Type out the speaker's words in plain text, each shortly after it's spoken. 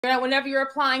Whenever you're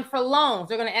applying for loans,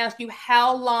 they're going to ask you,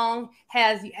 how long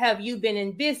have you been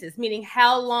in business? Meaning,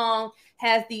 how long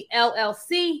has the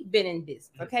LLC been in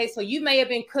business? Okay, so you may have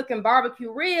been cooking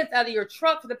barbecue ribs out of your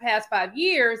truck for the past 5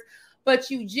 years, but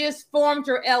you just formed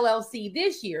your LLC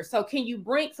this year. So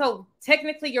so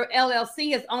technically your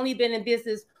LLC has only been in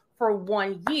business for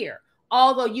 1 year,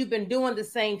 although you've been doing the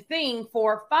same thing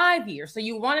for 5 years. So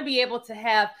you want to be able to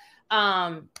have,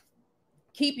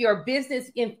 keep your business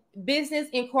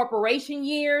incorporation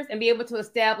years and be able to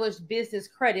establish business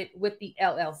credit with the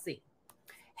LLC.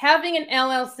 Having an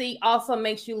LLC also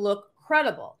makes you look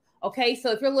credible. Okay, so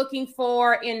if you're looking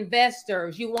for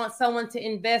investors, you want someone to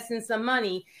invest in some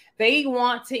money, they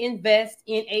want to invest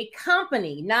in a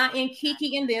company, not in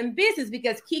Kiki and them business,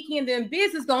 because Kiki and them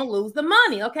business gonna lose the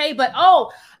money. Okay, but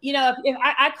if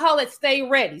I call it stay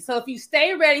ready. So if you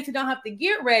stay ready to don't have to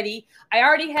get ready, I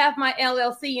already have my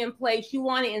LLC in place. You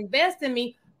want to invest in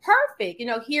me? Perfect.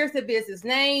 Here's the business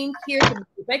name, here's the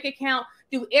bank account.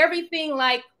 Do everything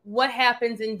like what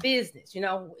happens in business.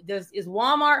 Is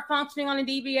Walmart functioning on a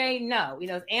DBA? No.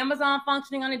 Is Amazon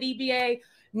functioning on a DBA?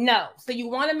 No. So you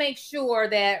want to make sure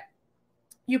that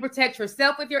you protect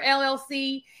yourself with your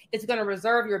LLC. It's going to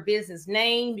reserve your business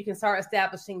name. You can start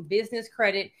establishing business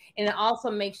credit, and it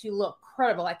also makes you look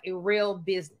credible, like a real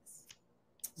business.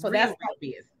 So that's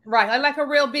right, like a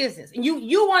real business. And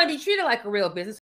you want to be treated like a real business.